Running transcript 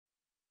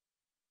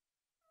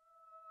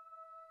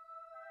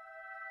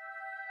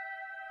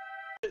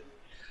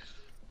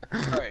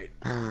Alright.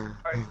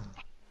 Alright.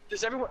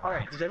 Does everyone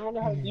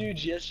know how to do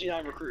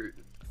GSG9 recruit?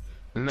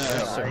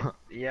 No.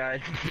 Yeah,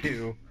 I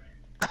do.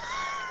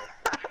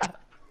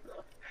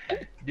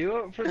 Do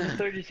it for the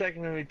 30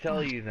 seconds and we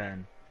tell you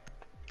then.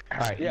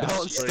 Alright, Yeah,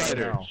 don't so you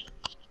stutter. know.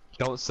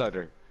 Don't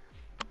stutter.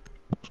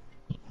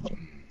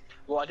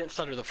 Well, I didn't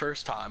stutter the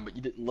first time, but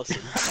you didn't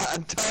listen.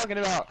 I'm talking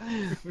about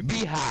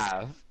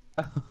Beehive.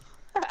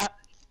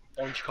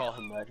 Don't you call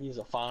him that? He's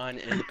a fine,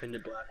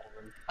 independent black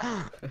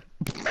woman.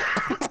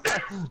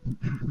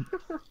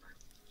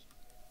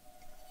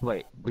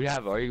 Wait,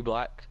 Beehive, are you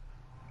black?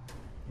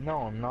 No,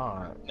 I'm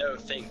not. No,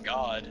 thank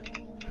God.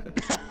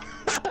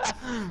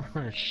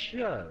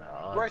 Shut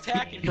up. We're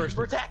attacking first.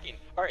 We're attacking.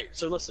 All right.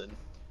 So listen.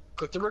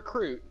 Click the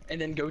recruit and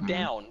then go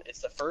down.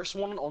 It's the first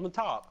one on the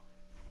top.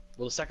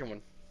 Well, the second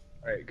one.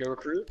 All right. Go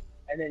recruit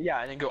and then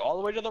and then go all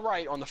the way to the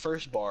right on the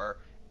first bar.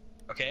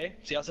 Okay.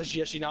 See how it says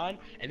GSG9?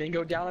 And then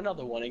go down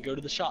another one and go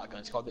to the shotgun.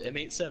 It's called the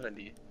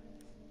M870.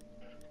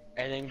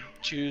 And then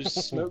choose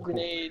smoke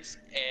grenades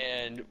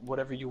and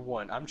whatever you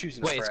want. I'm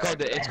choosing. Wait, it's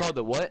called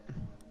the what?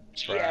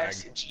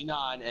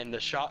 GSG9 and the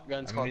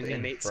shotgun's called the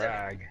M870.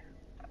 Frag.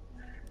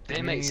 The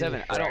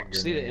M87. I don't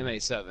see the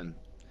M87.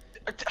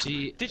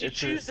 Did you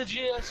choose the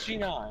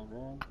GSG9,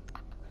 man?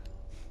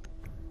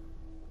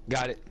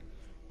 Got it.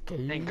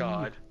 Thank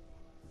God.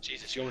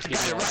 Jesus, you almost gave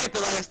Got me it all right the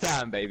last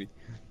time, baby.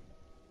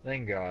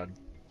 Thank God.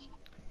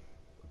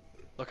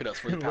 Look at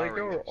us, we're the Power Like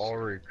we're Rangers. all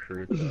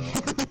recruit though.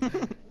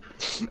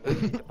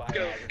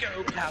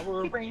 Go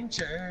Power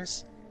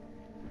Rangers!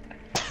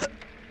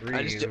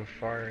 Ryu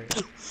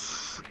fart.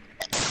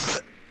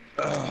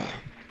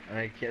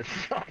 I can't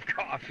stop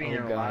coughing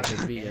and God, the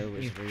laughing. video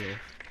is real.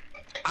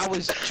 I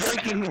was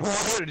drinking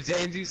water,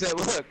 James. You said,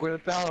 "Look, we're the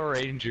Power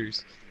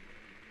Rangers."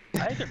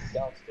 I think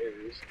they're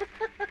downstairs.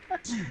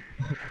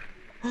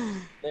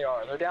 They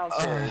are, they're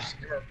downstairs.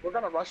 We're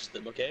gonna rush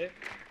them, okay?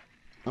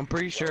 I'm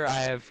pretty sure I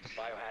have.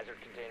 Biohazard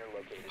container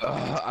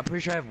located. I'm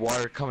pretty sure I have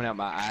water coming out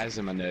my eyes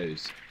and my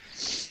nose.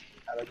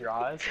 Out of your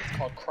eyes? It's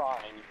called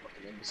crying, you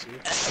fucking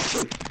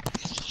imbecile.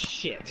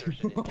 Shit.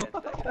 Insertion in 10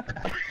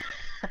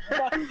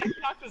 seconds. He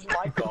knocked his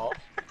mic off.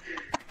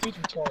 He's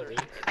retarded.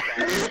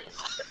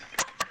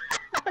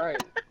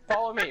 Alright,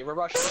 follow me. We're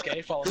rushing,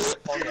 okay? Follow me.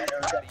 Follow me.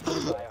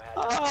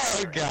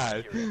 Oh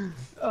god.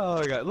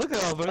 Oh god. Look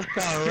at all those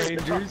Power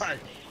Rangers.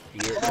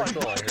 Yeah, that's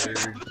all I heard.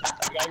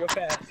 We gotta go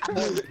fast.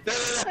 Power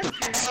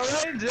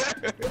Ranger.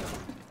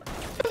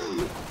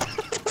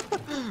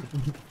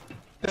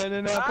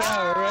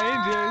 Power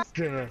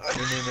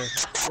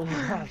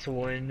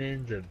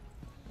Rangers.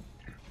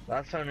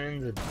 Last one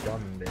in's a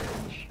dumb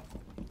bitch.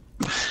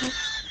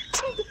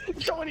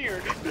 There's someone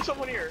here. There's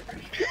someone here.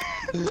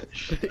 He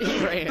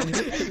ran.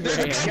 He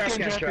ran.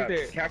 Capcan trap.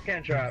 there.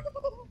 Capcan trap.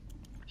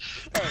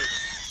 Alright.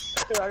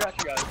 Here, I got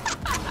you guys.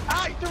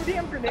 Ah, you threw a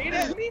damn grenade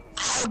at me?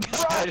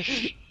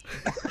 Rush!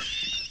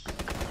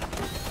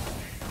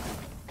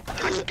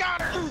 I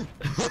got her!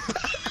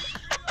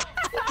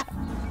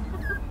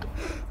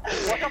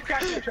 Watch out for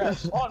Capcan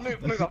traps. On,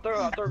 move. I'll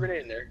throw a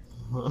grenade in there.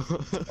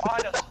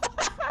 Behind us.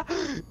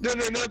 No,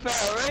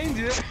 Power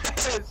Rangers.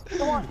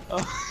 Come on.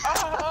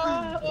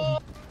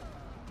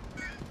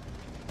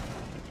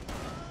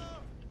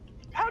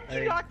 How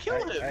did you not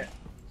kill him?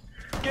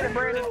 Get him,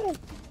 Brandon.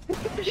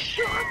 The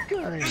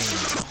shotgun!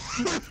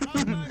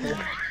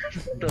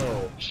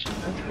 Though, that's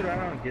what I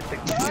don't get the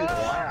cute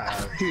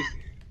laugh. Dude,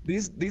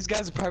 these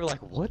guys are probably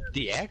like, what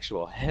the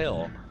actual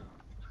hell?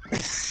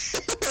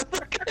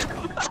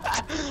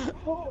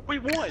 We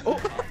won!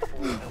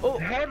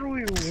 How do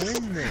we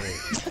win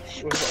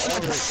this? With all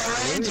this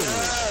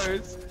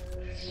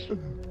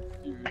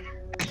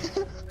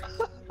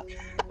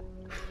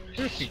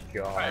Good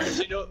God. Alright,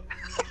 so you know...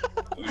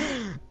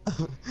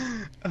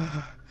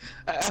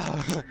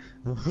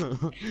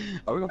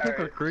 Are we gonna pick Alright,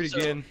 recruit so-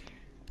 again?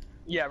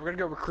 Yeah, we're gonna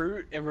go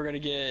recruit, and we're gonna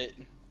get...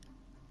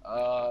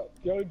 go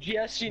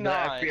GSG9, The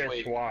FPS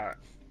wait. SWAT.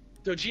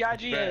 Go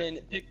GIG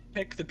and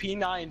pick the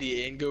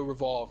P90 and go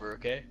revolver,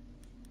 okay?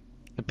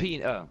 The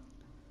P. Oh.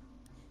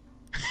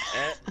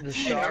 The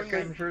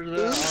shotgun for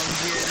the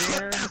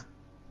OMG.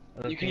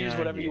 You can use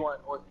whatever you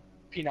want, or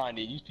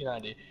P90, use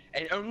P90.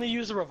 And only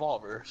use the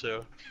revolver,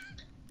 so...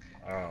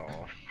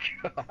 Oh,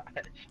 gosh.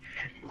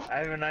 I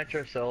have a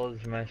nitro cell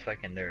as my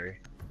secondary.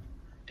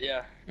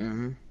 Yeah.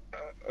 Mm-hmm.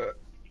 No.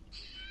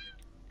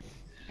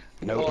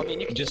 No. Well, I mean,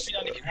 you can just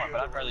P90 if you want,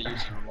 but I'd rather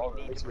use the revolver.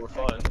 It makes it more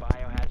fun.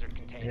 Biohazard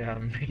container. Yeah,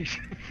 it makes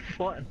it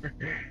fun.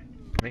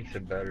 Makes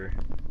it better.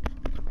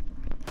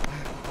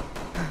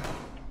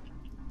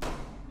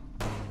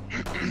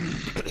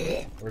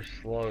 We're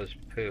slow as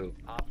poop.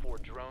 Op 4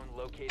 drone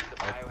located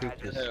the Our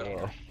poop is biohazard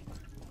slow.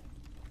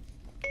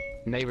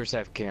 Neighbors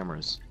have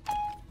cameras.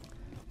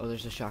 Oh,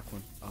 there's a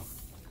shotgun. Oh.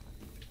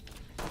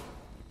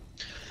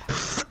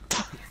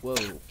 Whoa.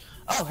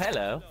 Oh,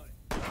 hello.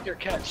 Here,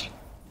 catch.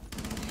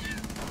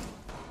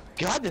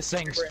 God, this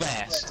thing's Here,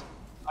 Brandon, fast.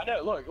 I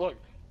know, look.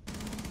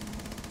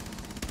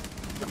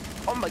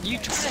 Oh my, you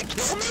trying to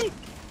kill me?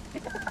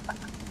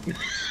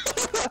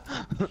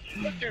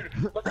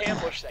 Dude, let's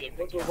ambush them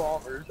with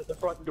revolvers at the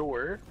front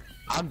door.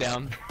 I'm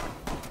down.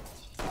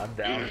 I'm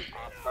down.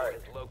 Op 4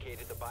 has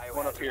located the biohazard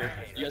One up here.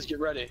 container. You guys get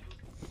ready.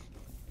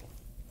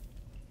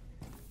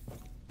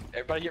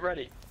 Everybody get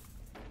ready.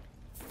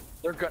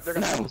 They're gonna No.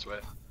 come this way.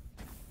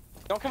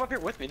 Don't come up here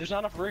with me. There's not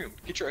enough room.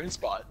 Get your own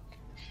spot.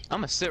 I'm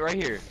gonna sit right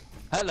here.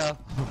 Hello.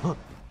 You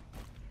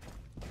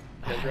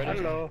guys ready?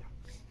 Hello.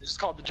 This is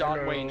called the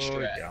John Wayne Hello,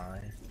 strat.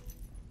 John.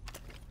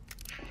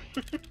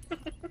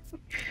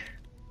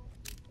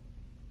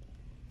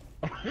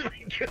 Oh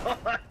my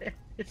god.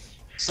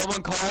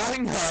 Someone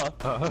calling? Help.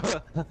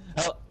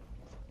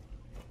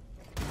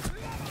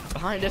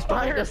 Behind us,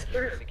 behind us.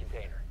 Secure the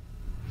container.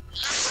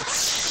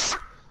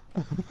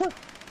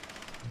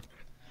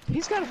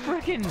 He's got a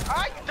freaking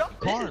I dumped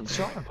car it. and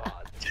sharp. Pause.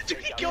 Dude,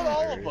 he killed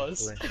all of us.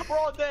 Seriously. We're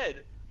all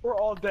dead. We're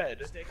all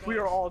dead. We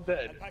are all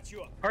dead.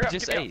 Hurry up,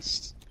 Just get me out.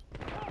 aced.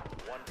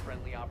 One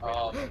friendly operator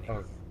Oh. remaining.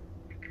 Oh.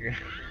 Mission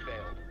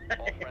failed.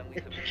 All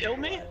friendlies have been Kill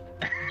me?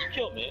 neutralized. You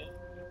killed me.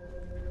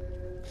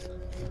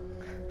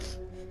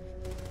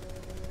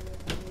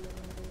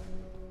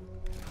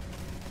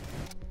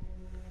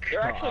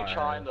 They're actually God.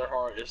 trying their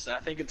hardest, and I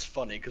think it's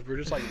funny because we're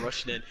just like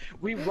rushing in.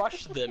 We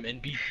rushed them and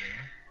beat them.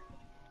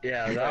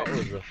 Yeah, that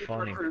was the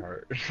funny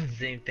part.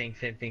 Same thing,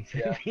 same thing,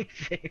 same Yeah. thing,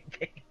 same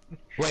thing.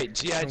 Wait,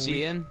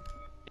 GIGN?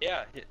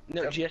 Yeah,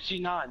 no, Yep.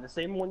 GSG-9, the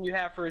same one you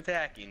have for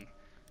attacking.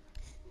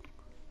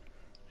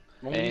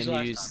 One we And used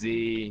last use time.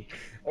 the...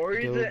 Or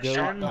use the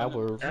Go, go,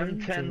 Power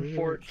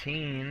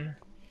M1014.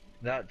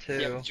 That too.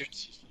 Yeah, but you're-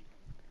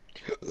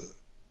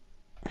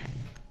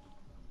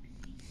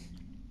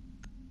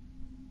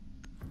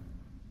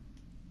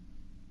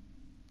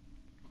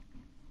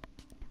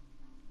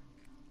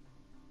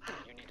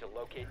 You need to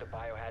locate the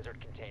biohazard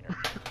container.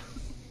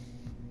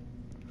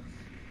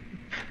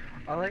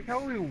 I like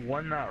how we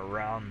won that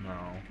round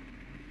though.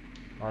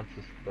 That's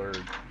his third.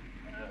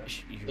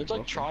 You're They're like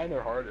welcome. trying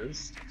their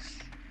hardest.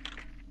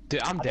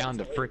 Dude, I'm down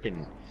to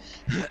freaking...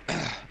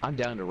 I'm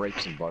down to rape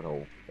some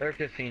butthole. Their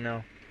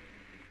casino.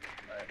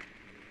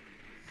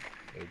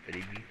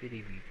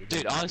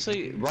 Dude,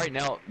 honestly, right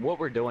now, what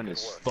we're doing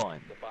is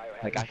fun. The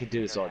biohazard Like, I could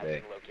do this all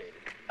container day. has been located.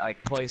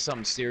 Like, play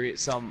something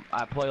serious,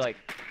 I play like...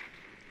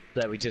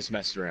 That we just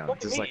messed around. Look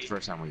at Just like me. the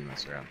first time we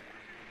messed around.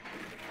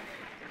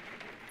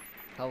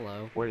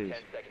 Hello. What is... 10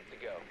 seconds to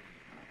go.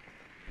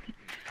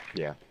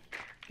 Yeah.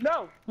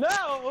 No!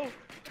 No!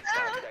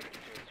 5 seconds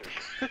to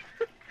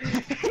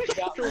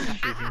insertion.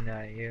 Shooting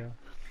at you.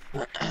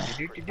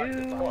 Protect the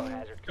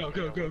biohazard Go,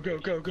 container go, go, go,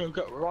 go, go,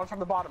 go. We're on from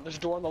the bottom. There's a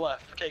door on the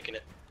left. We're taking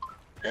it.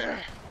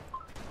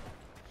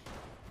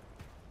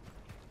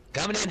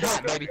 Coming in Go,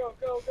 hot, go, baby. go,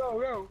 go, go,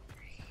 go.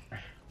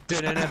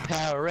 Doing a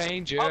Power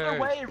Ranger. Other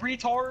way,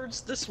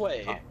 retards. This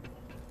way. Oh.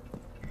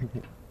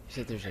 You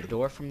said there's a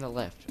door from the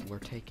left. We're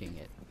taking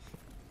it.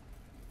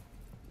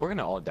 We're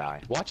gonna all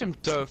die. Watch him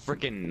throw a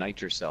freaking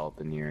nitrocell up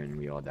in here and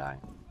we all die.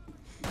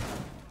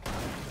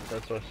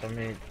 That's why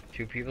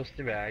two people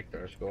stay back.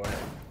 Let's go ahead.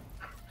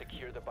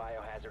 Secure the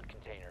biohazard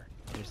container.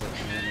 There's like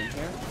a man in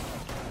here.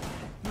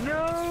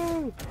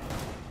 No!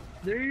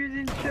 They're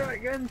using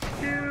shotguns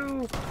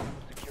too!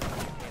 Secure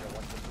the container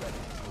once it's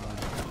ready.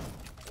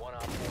 One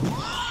op 4. We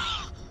won!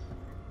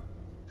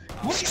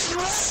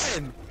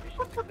 Mission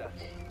successful.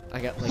 I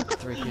got like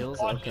 3 kills.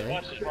 Watch it, Okay.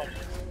 watch it, watch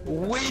it.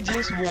 We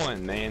just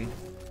won, man.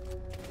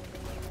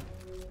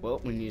 Well,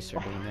 we need to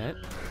start doing that.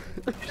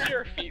 You see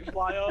her feet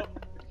fly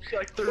up? She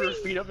like threw her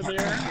feet up in the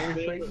air.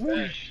 It's like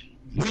whoosh!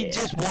 We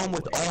just won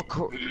with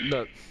all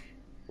look.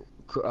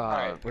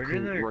 Alright, We're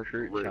doing the cr-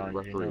 recruit re- challenge, you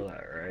referee. know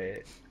that,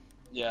 right?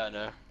 Yeah, I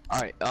know.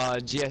 Alright,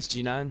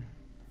 GSG9.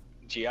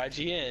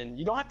 GIGN.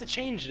 You don't have to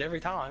change it every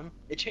time.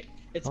 It's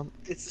Um,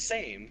 it's the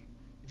same.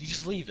 You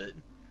just leave it.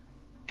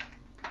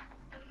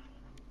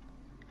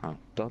 Oh,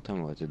 don't tell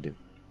me what to do.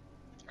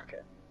 Okay.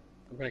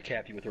 I'm gonna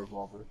cap you with a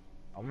revolver.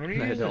 I'm gonna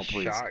No, use a don't,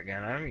 please.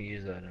 shotgun. I haven't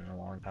used that in a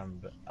long time,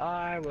 but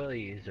I will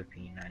use a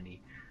P90.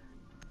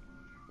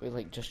 We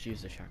like just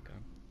use the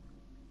shotgun.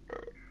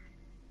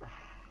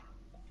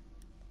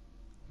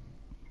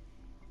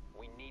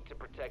 We need to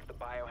protect the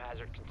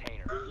biohazard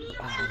container.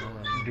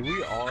 Do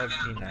we all have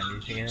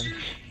P90s again?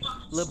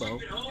 Libo.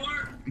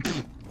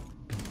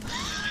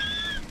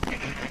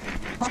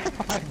 Oh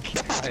my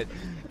god!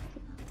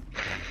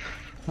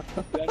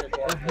 Who the hell is Op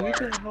 4 that?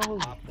 drone is on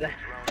the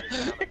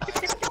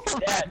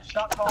biohazard Dad,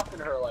 stop talking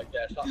to her like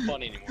that. It's not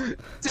funny anymore.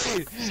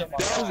 Dude,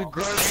 that was a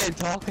grown man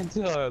talking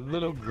to a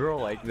little girl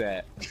like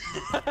that.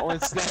 On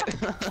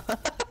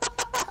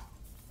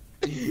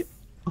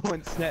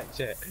on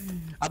Snapchat.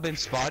 I've been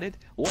spotted?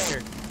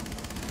 Where?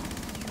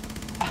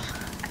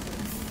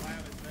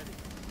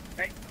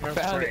 Hey, no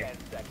Found spray. 10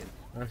 seconds.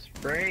 No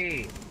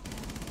spray.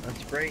 No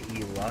spray,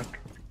 you luck.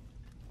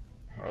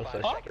 Or else I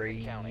Huh? spray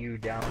you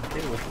down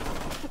too.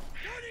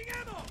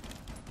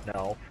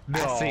 No.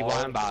 I see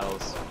wine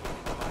bottles. The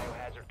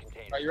biohazard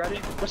container. Are you ready?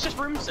 Let's just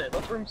room sit.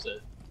 Let's room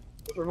sit.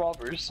 With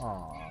revolvers.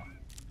 Aww.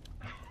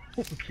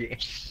 Okay.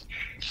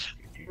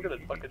 We're gonna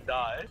fucking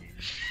die.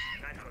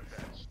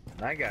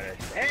 I got it.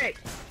 Hey!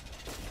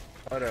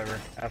 Whatever.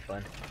 Have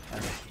fun. I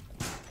miss you.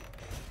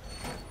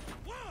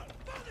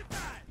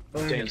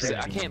 James,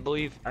 I can't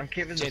believe. I'm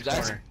keeping James,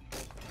 this corner.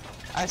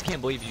 I just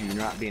can't believe you're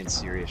not being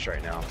serious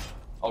right now.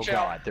 Oh Watch out.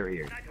 God, they're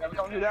here. Yeah, we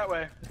don't do that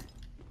way.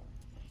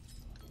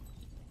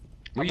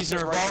 We're I'm using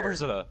sitting right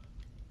revolvers or the.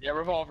 Yeah,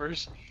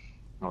 revolvers.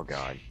 Oh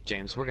God,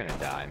 James, we're gonna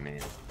die,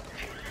 man.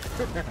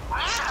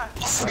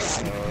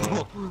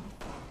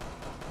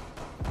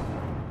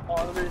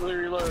 Oh, let me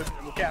reload and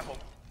we'll cap them.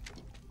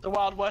 The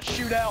Wild West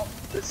shootout.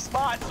 This is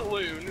my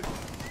saloon.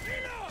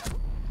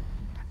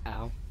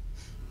 Ow.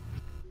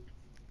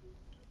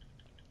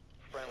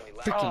 Friendly,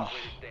 last Freaking-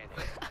 operator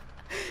standing.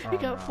 He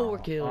got 4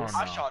 kills.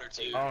 I shot her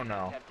too. Oh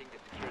no. Attempting to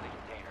secure the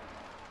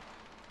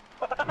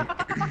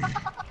container.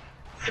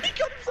 He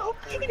got himself.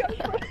 He got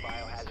himself.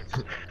 Biohazard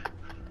container.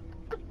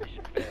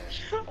 Mission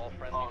failed. All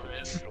friendly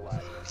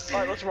neutralized.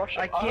 Alright, let's rush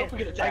him. I hope we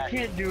get can't. attacked. I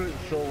can't do it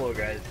solo,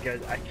 guys.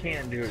 Guys, I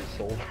can't do it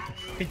solo.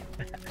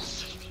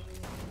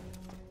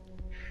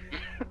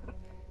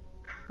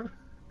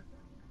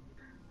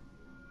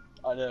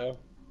 I know.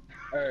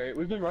 Alright,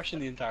 we've been rushing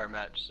the entire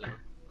match, so.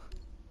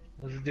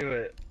 Let's do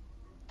it.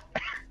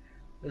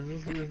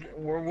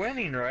 We're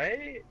winning,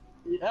 right?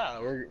 Yeah,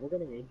 we're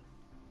gonna win.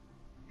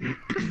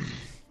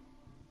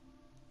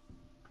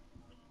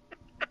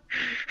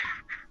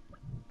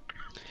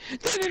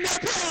 They're in the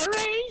Power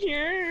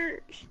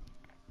Rangers.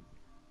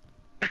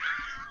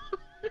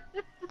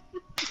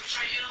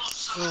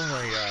 Oh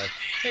my god.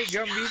 Hey,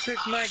 Gumby, you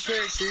took my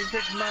character. You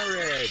took my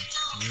red.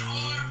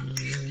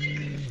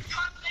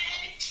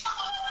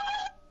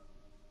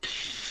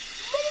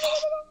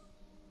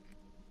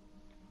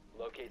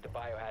 Locate the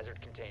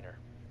biohazard container.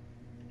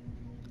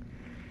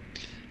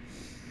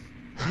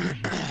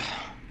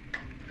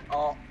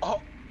 Oh.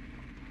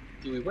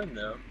 Do we win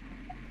though?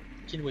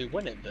 Can we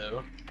win it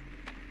though?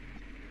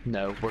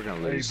 No, we're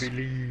gonna I lose.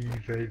 believe,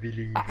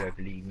 maybe.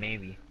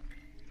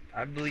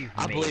 I believe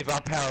I maybe. believe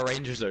our Power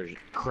Rangers are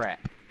crap.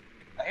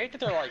 I hate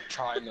that they're like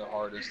trying their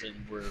hardest and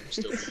we're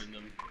still beating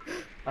them.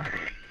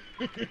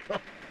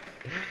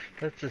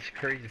 That's the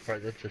crazy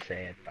part, that's the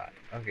sad part.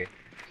 Okay,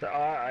 so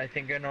I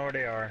think I know where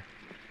they are.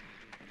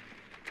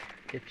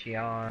 Get you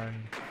on.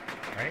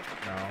 Right?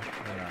 No,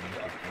 we're not gonna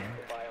get you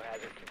The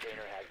biohazard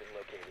container has been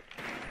located.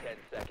 10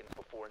 seconds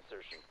before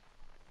insertion.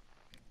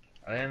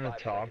 in. Are they in the 5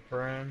 top seconds.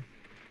 room?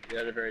 Yeah,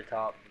 at the very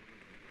top.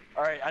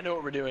 Alright, I know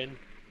what we're doing.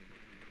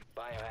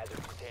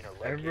 Biohazard container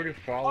located. Everybody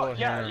follow Oh, him.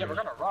 yeah, we're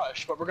gonna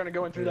rush, but we're gonna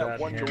go in through that Without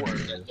one him. door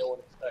that no one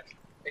expects.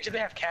 Actually, they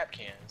have cap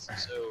cans,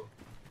 so.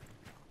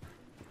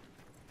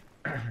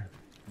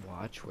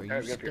 Watch where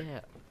Alright, you we got here.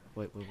 step.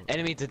 Wait.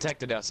 Enemy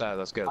detected outside.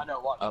 Let's go. I know,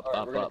 watch. Up, Alright,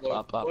 up, we're gonna up, go.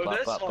 up, up, Load up,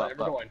 this, up, hold on, up,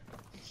 we're up. going.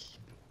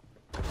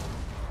 Oh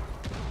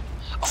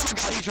my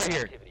God, he's right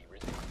here. Activity.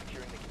 Resume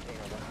securing the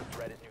container once the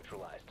threat is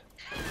neutralized.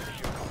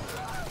 Activity.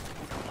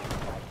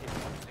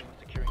 Resume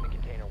securing the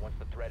container once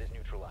the threat is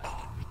neutralized.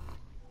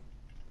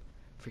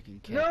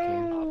 Freaking cat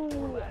cam. Op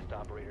 4 No! last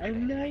operator I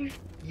standing. knifed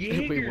We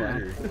Jaeger!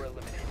 won. 4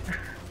 eliminated.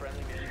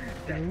 Friendly mission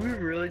Did we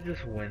really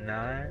just win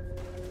that?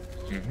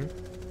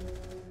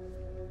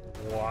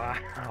 Wow.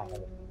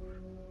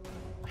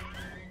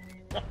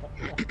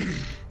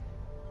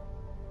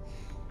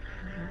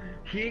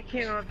 He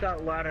came up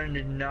that ladder and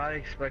did not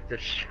expect a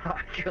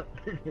shotgun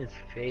in his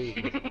face.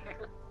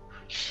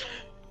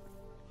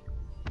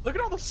 Look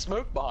at all the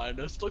smoke behind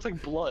us. It looks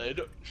like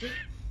blood.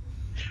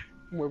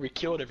 Where we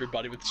killed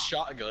everybody with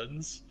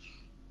shotguns.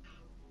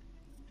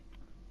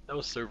 That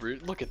was so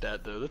rude. Look at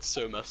that though. That's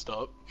so messed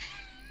up.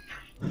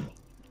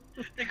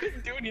 They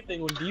couldn't do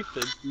anything on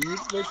defense, dude.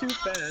 They're too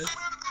fast.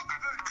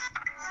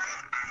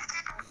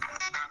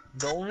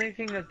 The only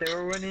thing that they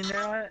were winning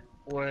at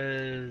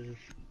was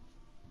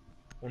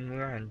when we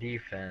were on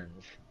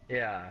defense.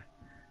 Yeah.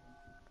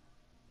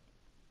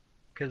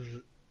 Cause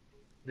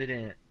they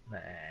didn't.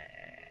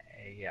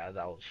 Yeah,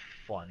 that was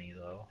funny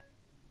though.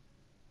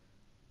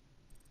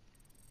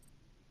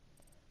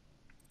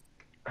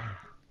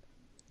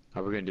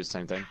 Are we gonna do the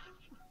same thing?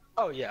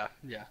 Oh yeah.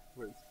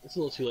 It's a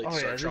little too late to Oh yeah,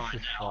 start this trying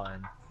is now.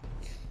 fun.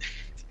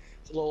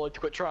 It's a little late to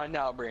quit trying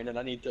now, Brandon.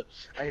 I need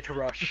to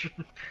rush.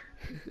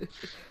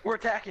 We're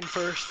attacking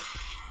first.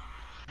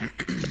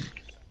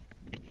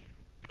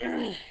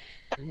 They're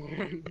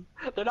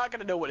not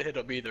gonna know what hit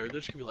them either. They're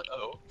just gonna be like,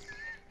 oh.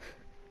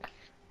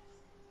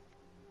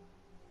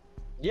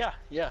 Yeah.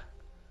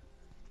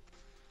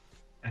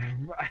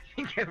 I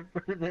think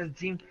everyone in that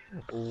team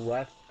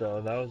left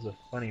though. That was the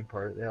funny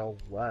part. They all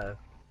left.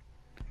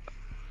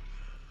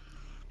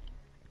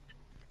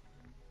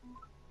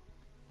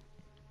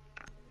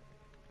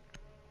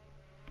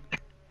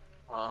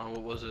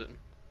 What was it?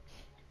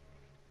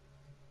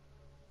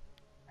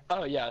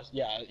 Oh yeah,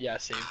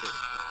 same thing.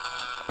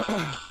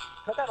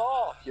 Cut that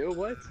off, yo.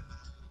 What?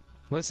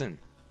 Listen.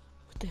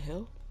 What the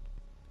hell?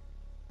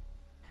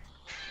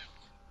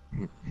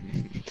 What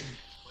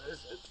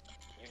is it?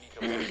 You need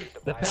to locate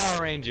The biohazard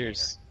Power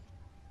Rangers.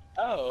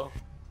 Oh.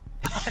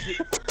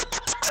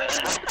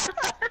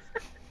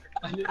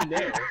 I didn't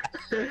know.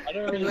 I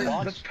don't really The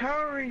watch.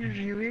 Power Rangers,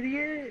 you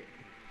idiot!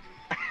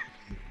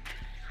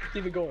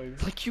 Keep it going.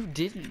 Like you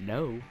didn't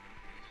know.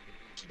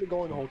 Keep it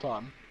going the whole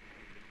time.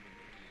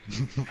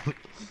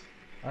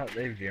 Oh,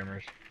 they have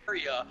jammers.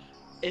 area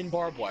in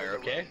barbed wire,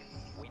 okay?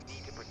 We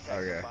need to protect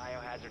Okay. the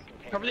biohazard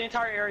container. Cover the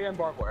entire area in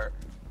barbed wire.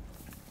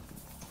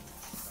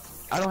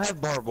 I don't have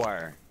barbed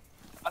wire.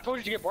 I told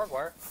you to get barbed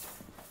wire.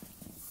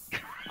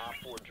 Op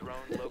 4 drone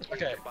located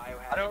Okay, the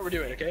biohazard I know what we're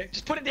doing, okay?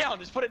 Just put it down,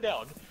 just put it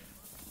down.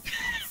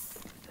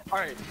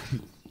 Alright.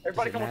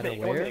 Everybody Does it come with me,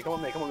 matter come with where? me, come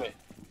with me, come with me.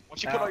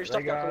 Once you put all your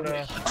stuff down, come with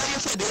me. Oh,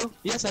 yes, I do.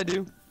 Yes, I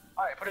do.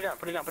 Alright, put it down,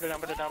 put it down, put it down,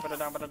 put it down, put it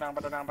down, put it down,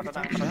 put it down, put it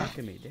down, put it down.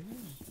 Talking to me, dude.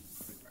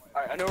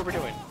 Alright, I know what we're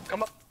doing.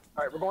 Come up.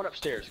 Alright, we're going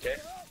upstairs, okay?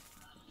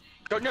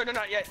 No, no, no,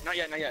 not yet, not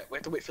yet, not yet. We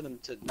have to wait for them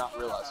to not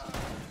realize.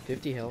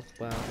 50 health.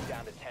 Wow.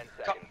 down to 10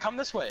 seconds. Come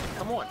this way,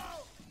 come on.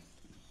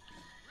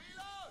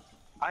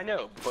 I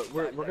know, but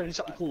we're gonna do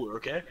something cooler,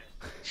 okay?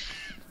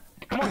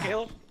 Come on,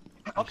 Caleb.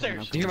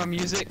 Upstairs. Do you hear my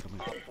music?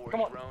 Op 4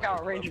 Come on, drone Power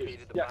has Rangers.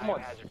 located the Yeah, come on.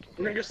 biohazard We're gonna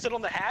container. go sit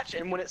on the hatch,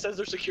 and when it says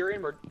they're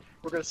securing, we're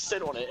gonna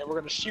sit on it, and we're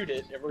gonna shoot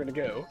it, and we're gonna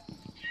go.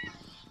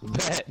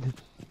 Bet.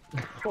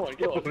 Come on,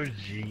 Caleb. Oh,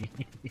 jeez.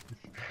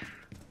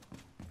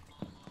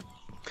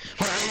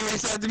 Hold on, you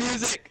restart the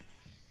music.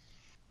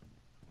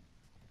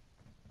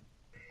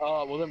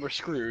 Well then we're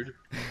screwed.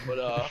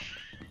 But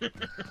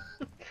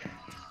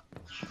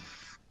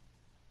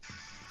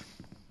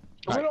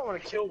we don't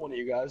want to kill one of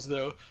you guys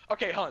though.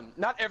 Okay, Hun.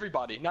 Not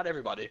everybody. Not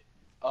everybody.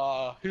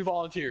 Who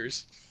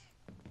volunteers?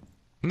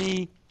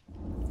 Me.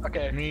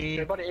 Okay. Me.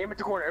 Everybody aim at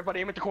the corner. Everybody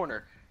aim at the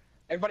corner.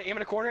 Everybody aim at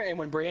the corner, and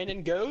when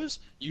Brandon goes,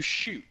 you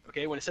shoot.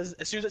 Okay. When it says,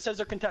 as soon as it says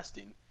they're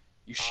contesting,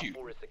 you Op shoot.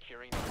 4 is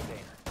securing the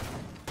container.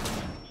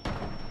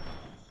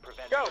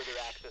 Prevent Go. further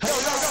access. Go,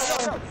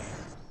 go, go, go, go.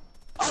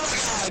 Oh my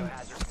god.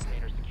 Biohazard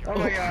container secured. Oh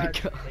my god.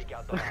 Take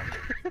out the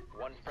hostage.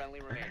 One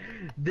friendly remaining.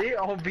 They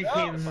all The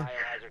became.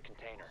 biohazard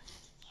container.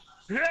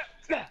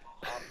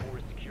 Op 4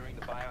 is securing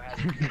the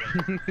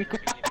biohazard container.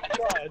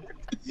 Tried.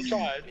 You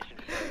tried. Mission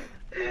failed.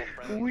 All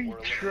friendlies We were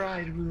eliminated.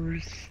 tried. We were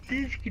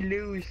this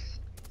close.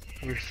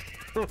 We're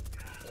so.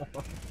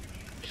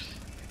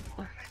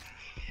 Oh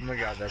my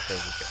god, that's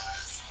okay.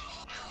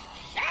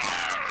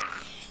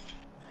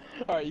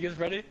 All right, you guys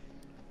ready?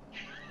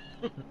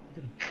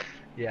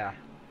 Yeah.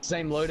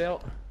 Same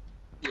loadout.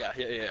 Yeah,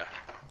 yeah, yeah. You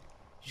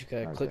just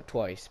gotta Okay. click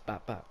twice.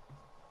 Bop, bop.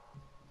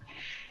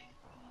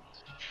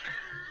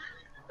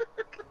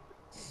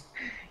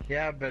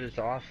 Yeah, but it's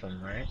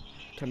awesome, right?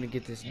 Time to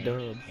get this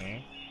dub. Eh?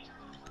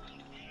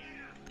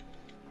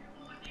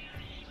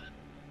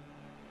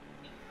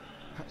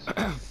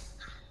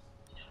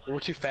 We're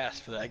too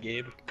fast for that,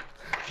 Gabe.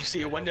 If you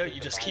see a window, you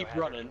just keep Biohazard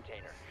running.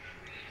 container.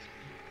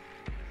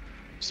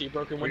 See a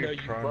broken We're window, you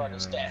trying run to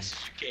as run. fast as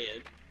you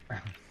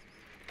can.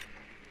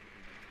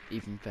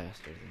 Even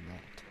faster than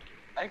that.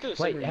 I think they're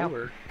the Wait, same how-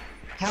 newer.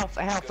 How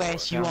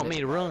fast you want me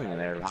to run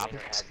there, Container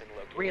Robert? has been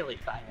located. Really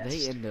fast.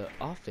 They in the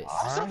office.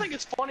 I still think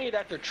it's funny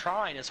that they're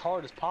trying as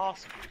hard as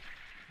possible.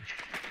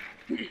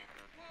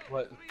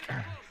 What?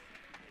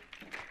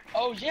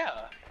 Oh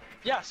yeah,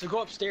 yeah. So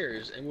go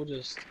upstairs and we'll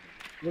just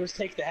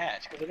take the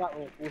hatch because they're not.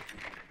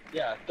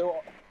 Yeah,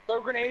 throw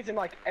grenades in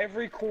like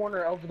every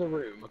corner of the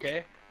room.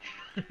 Okay.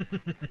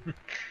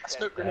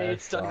 Smoke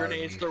grenades, stun That's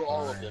grenades, gotta be throw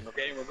all of fine. them.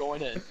 Okay, we're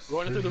going in. We're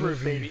going in through the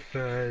roof, baby.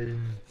 5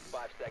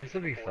 seconds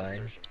This'll be before fine.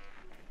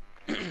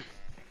 insertion.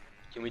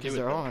 Can we do Because it?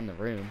 they're then? all in the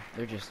room.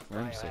 They're just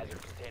room Biohazard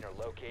sitters. container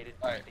located.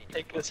 All right, Proceed to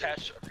take this location.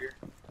 hatch up here.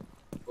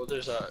 Well,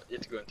 there's you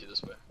have to go in through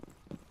this way.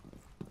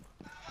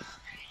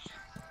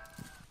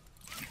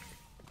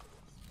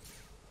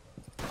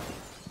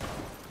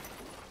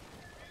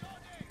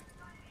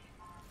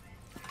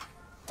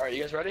 All right,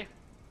 you guys ready?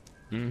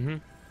 Mm-hmm.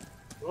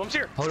 Willem's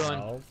here. Hold on.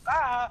 Oh,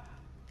 Ah!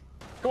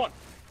 Come on,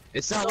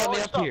 It's not Throw letting me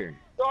all up stuff. here.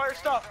 throw all your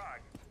stuff.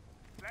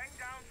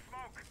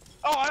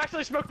 Oh, I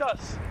actually smoked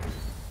us.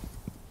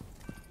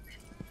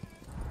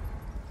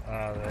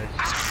 there's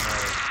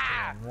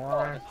one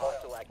more.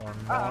 Hostile activity.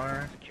 One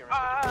more. Securing the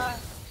Ah!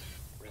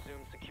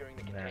 Resume securing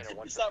the Nah. container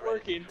once It's not ready.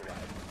 working.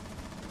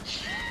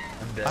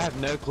 I'm dead. I have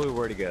no clue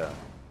where to go.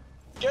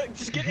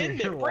 Just get in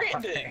there, Why?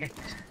 Brandon.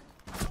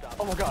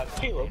 Oh my God,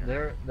 Caleb.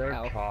 They're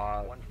Ow.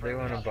 top. One They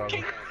went friendly above.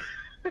 hostile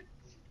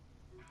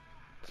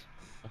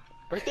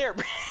Right there.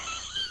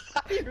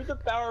 I hear the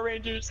Power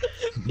Rangers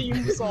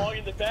theme song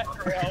in the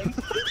background.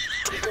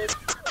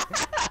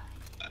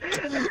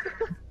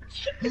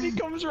 And he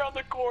comes around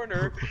the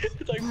corner.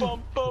 It's like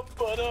bum bum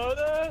ba da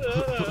da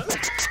da.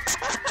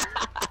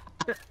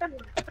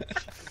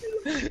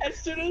 As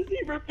soon as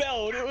he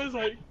rebelled, it was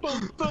like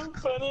bum bum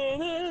ba da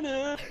da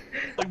da.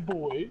 Like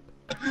boy.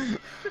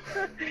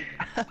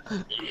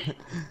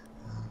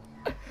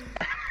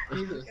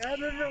 I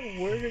don't know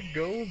where to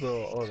go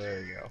though. Oh, there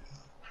you go.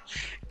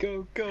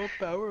 Go go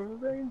Power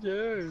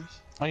Rangers.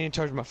 I need to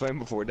charge my phone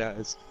before it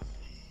dies.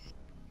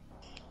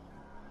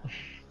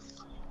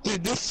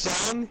 Dude, this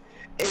song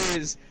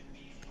is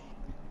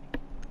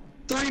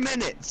 3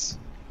 minutes.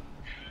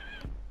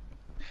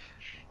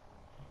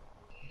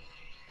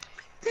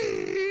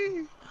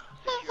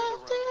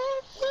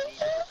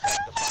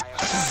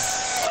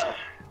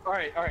 All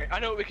right. I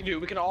know what we can do.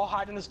 We can all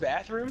hide in this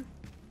bathroom,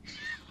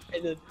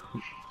 and then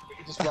we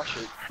can just rush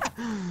it.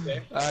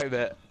 Okay. I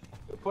bet.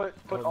 Put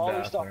What all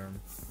your stuff. bathroom?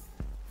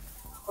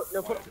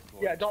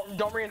 Yeah,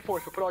 don't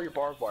reinforce, but put all your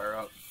barbed wire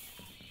up.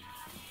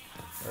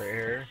 Right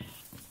here.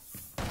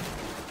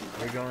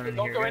 We're going in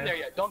Don't here, go in guys? there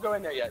yet. Don't go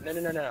in there yet.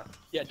 No.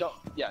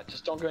 Yeah,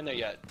 just don't go in there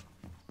yet.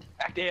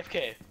 Act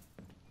AFK.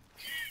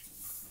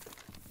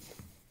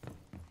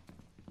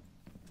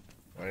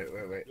 Wait.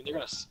 They're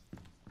gonna.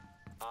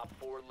 Op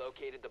 4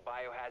 located the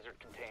biohazard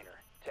container.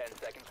 10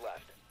 seconds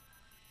left.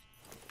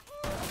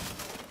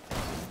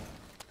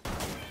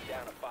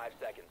 Down to 5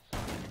 seconds.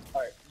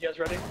 All right, you guys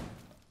ready?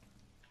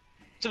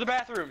 To the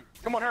bathroom.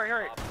 Come on,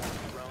 hurry. Op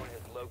 4 drone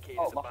has located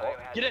Oh, the my fault.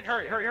 biohazard Get in,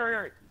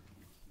 hurry.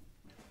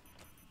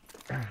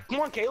 Come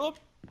on, Caleb.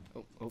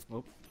 Oh.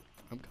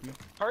 I'm coming.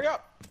 Hurry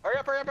up.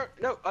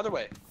 No, other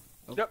way.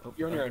 Oh, Nope,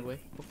 you're on your other own. way.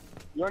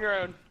 You're on your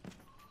own.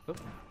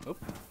 Oh.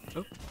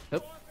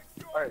 All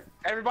right,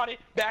 everybody,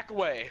 back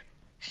away.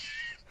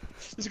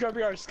 This is gonna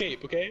be our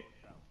escape, okay?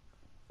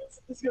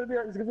 This is gonna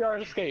be our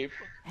escape.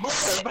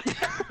 Everybody-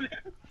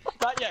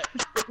 Not yet.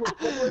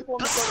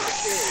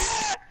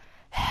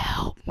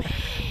 Help me.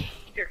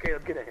 Here,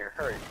 Caleb, get in here.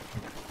 Hurry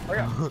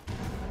up.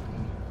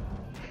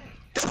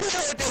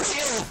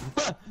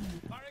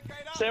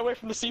 Stay away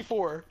from the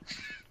C4.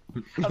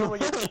 I don't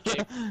want to get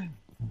escape.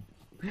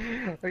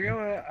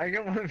 I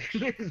got my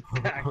fuse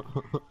back.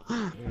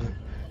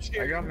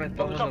 I got my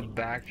thumb on the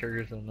back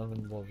trigger so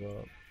nothing blows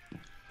up.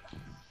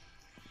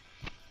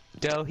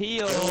 Go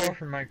heal. Get away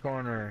from my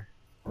corner.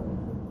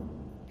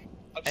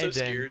 I'm Hey, so Dan.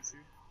 scared.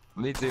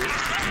 Me too.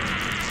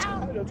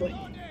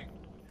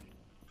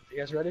 You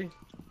guys ready?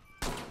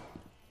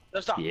 No,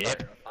 stop.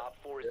 Yep. Op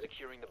 4 is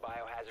securing the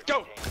biohazard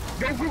Go!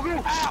 container.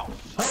 Go! Ow!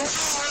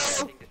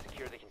 Attempting to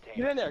secure the Get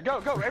container. in there. Go!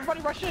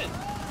 Everybody rush in.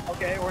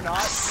 Okay, or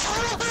not.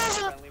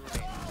 Friendly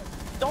remaining.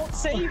 Don't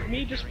save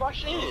me. Just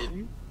rush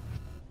in.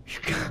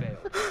 Failed.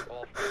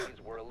 All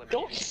friendlies were eliminated.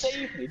 Don't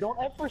save me. Don't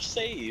ever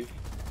save.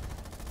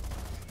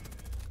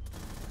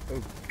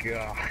 Oh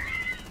god.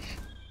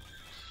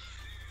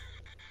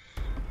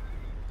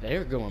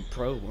 They're going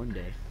pro one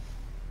day.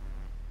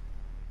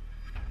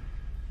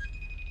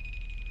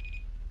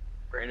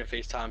 Brandon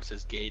FaceTime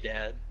says gay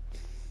dad.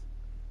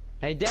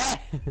 Hey, Dad.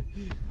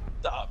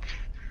 Stop.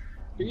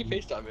 Who are you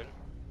FaceTiming?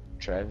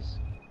 Travis.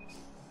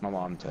 My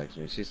mom texted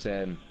me. She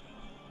said,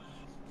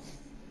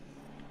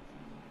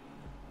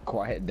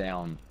 "Quiet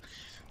down."